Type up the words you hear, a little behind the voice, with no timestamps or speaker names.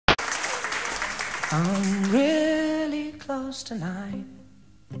I'm really close tonight,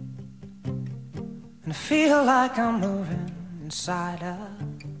 and I feel like I'm moving inside a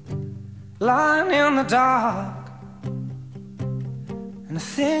line in the dark. And I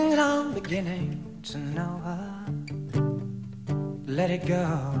think I'm beginning to know her. Let it go.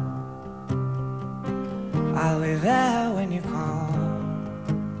 I'll be there when you call,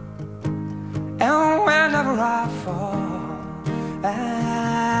 and whenever I fall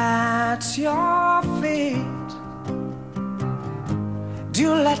at your feet,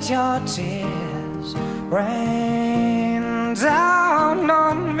 do let your tears rain down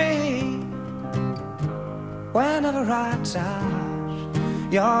on me. Whenever I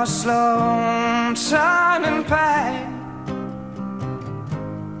touch your slow turning pain,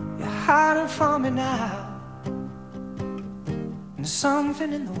 you're hiding from me now. And there's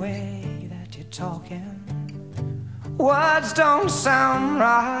something in the way that you're talking. Words don't sound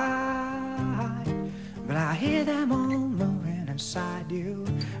right, but I hear them all moving inside you.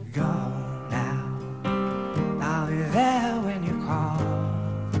 Go now, I'll be there when you call,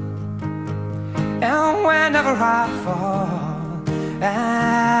 and whenever I fall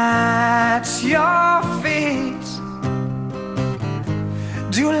at your feet,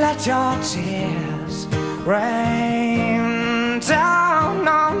 do let your tears rain down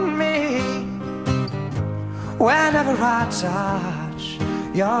on me. Whenever I touch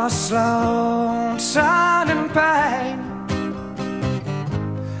your slow turning pain,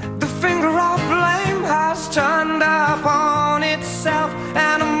 the finger of blame has turned upon itself,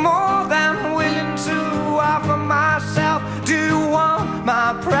 and I'm more than willing to offer myself. Do you want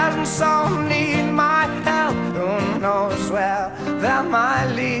my presence or need my help? Who knows where that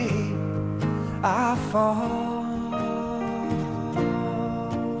might lead? I fall.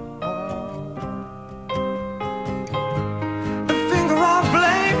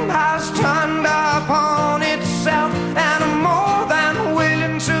 Has turned upon itself, and I'm more than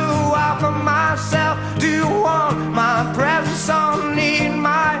willing to offer myself. Do you want my presence or need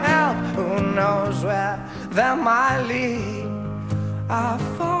my help? Who knows where that might lead? I